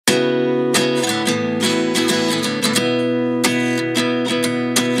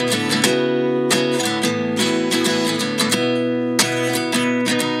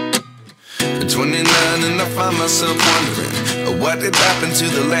it happened to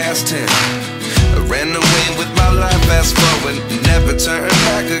the last 10. I ran away with my life, fast forward, never turn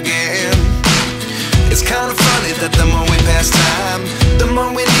back again. It's kind of funny that the more we pass time, the more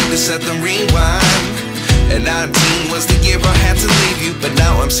we need to set the rewind. And 19 was the year I had to leave you, but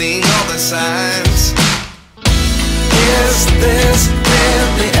now I'm seeing all the signs. Is this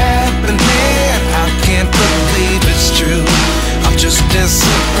really happening? I can't believe it's true. I'm just as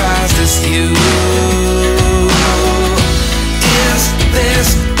surprised as you. Is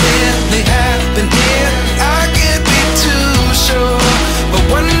this really happening? I can't be too sure, but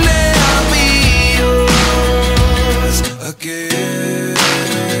one day I'll be yours again.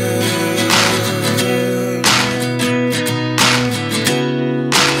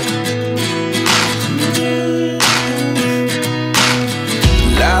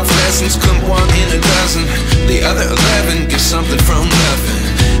 Life lessons come one in a dozen. The other 11 get something from nothing.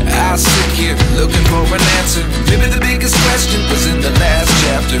 I sit here looking for an answer. Maybe the biggest question was in the last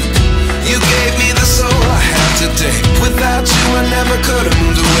chapter. You gave me the soul I have today. Without you I never could have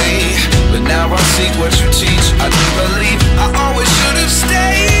moved away. But now I see what you teach. I do believe I always should have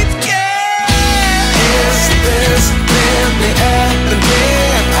stayed. Yeah. Is this really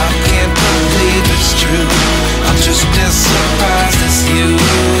happening? I can't believe it's true. I'm just as surprised as you.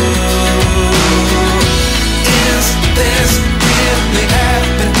 Is this really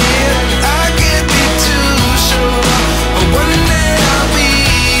happening? I can't be too sure, but one day I'll be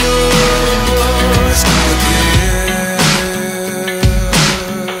yours again.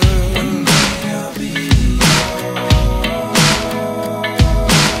 One day I'll be yours.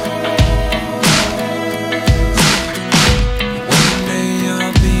 One day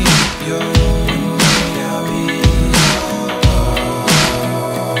I'll be yours.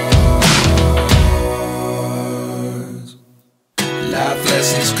 Life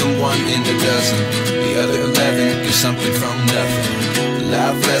lessons come one in a dozen. The other 11 get something from nothing.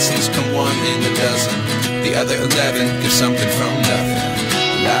 Life lessons come one in a dozen. The other 11 get something from nothing.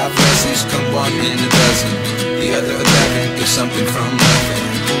 Life lessons come one in a dozen. The other 11 get something from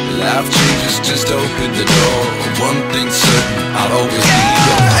nothing. Life changes just open the door. One thing's certain, I'll always be